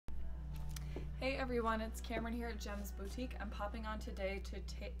Hey everyone, it's Cameron here at JEMS Boutique. I'm popping on today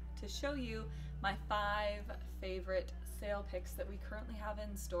to show you my 5 favorite sale picks that we currently have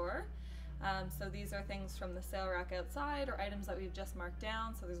in store. So these are things from the sale rack outside or items that we've just marked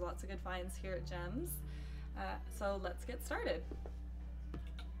down, so there's lots of good finds here at JEMS. So let's get started.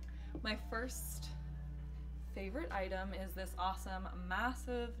 My first favorite item is this awesome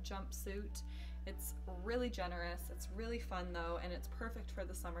massive jumpsuit. It's really generous, it's really fun though, and it's perfect for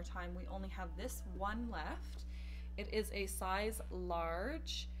the summertime. We only have this one left. It is a size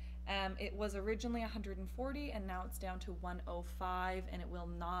large. It was originally $140 and now it's down to $105, and it will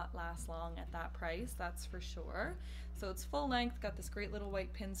not last long at that price, that's for sure. So it's full length, got this great little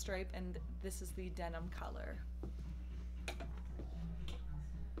white pinstripe, and this is the denim color.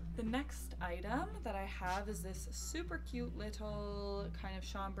 The next item that I have is this super cute little kind of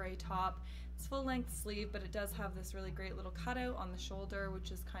chambray top. It's full length sleeve, but it does have this really great little cutout on the shoulder,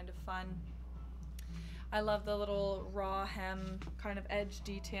 which is kind of fun. I love the little raw hem kind of edge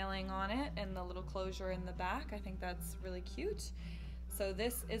detailing on it and the little closure in the back. I think that's really cute. So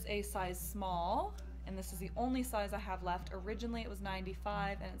this is a size small, and this is the only size I have left. Originally it was $95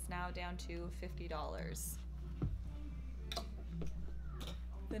 and it's now down to $50.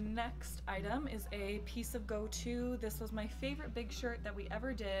 The next item is a piece of go-to. This was my favorite big shirt that we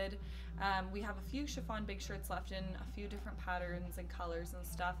ever did. We have a few chiffon big shirts left in a few different patterns and colors and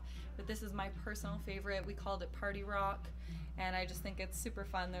stuff, but this is my personal favorite. We called it Party Rock, and I just think it's super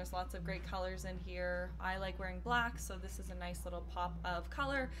fun. There's lots of great colors in here. I like wearing black, so this is a nice little pop of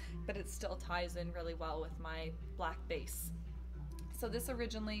color, but it still ties in really well with my black base. So this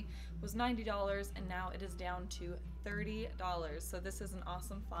originally was $90 and now it is down to $30. So this is an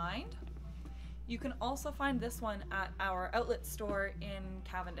awesome find. You can also find this one at our outlet store in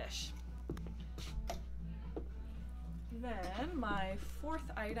Cavendish. Then my fourth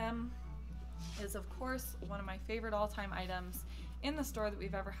item is, of course, one of my favorite all-time items in the store that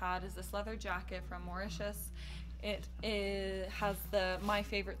we've ever had, is this leather jacket from Mauritius. It has my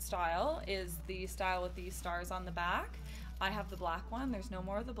favorite style is the style with these stars on the back. I have the black one. There's no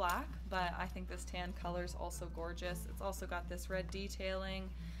more of the black, but I think this tan color is also gorgeous. It's also got this red detailing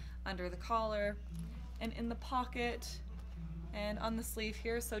under the collar and in the pocket and on the sleeve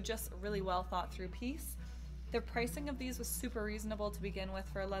here, so just a really well thought through piece. The pricing of these was super reasonable to begin with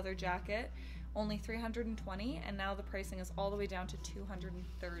for a leather jacket, only $320, and now the pricing is all the way down to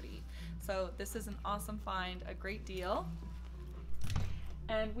 $230. So this is an awesome find, a great deal.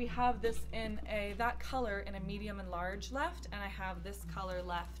 And we have this in that color in a medium and large left, and I have this color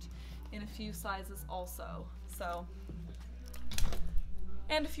left in a few sizes also. So,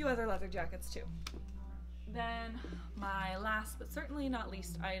 and a few other leather jackets too. Then my last but certainly not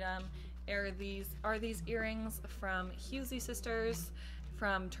least item are these earrings from Husey Sisters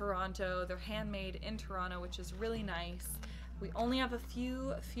from Toronto. They're handmade in Toronto, which is really nice. We only have a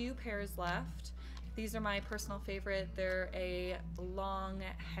few pairs left. These are my personal favorite. They're a long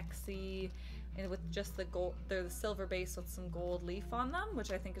hexy and with just the gold, they're the silver base with some gold leaf on them,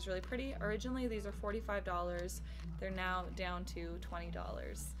 which I think is really pretty. Originally these are $45. They're now down to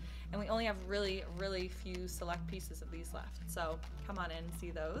 $20. And we only have really few select pieces of these left. So come on in and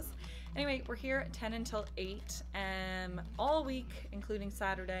see those. Anyway, we're here at 10 until 8 all week, including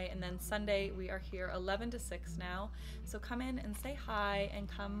Saturday, and then Sunday we are here 11 to 6 now. So come in and say hi and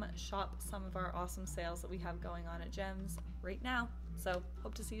come shop some of our awesome sales that we have going on at JEMS right now. So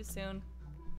hope to see you soon.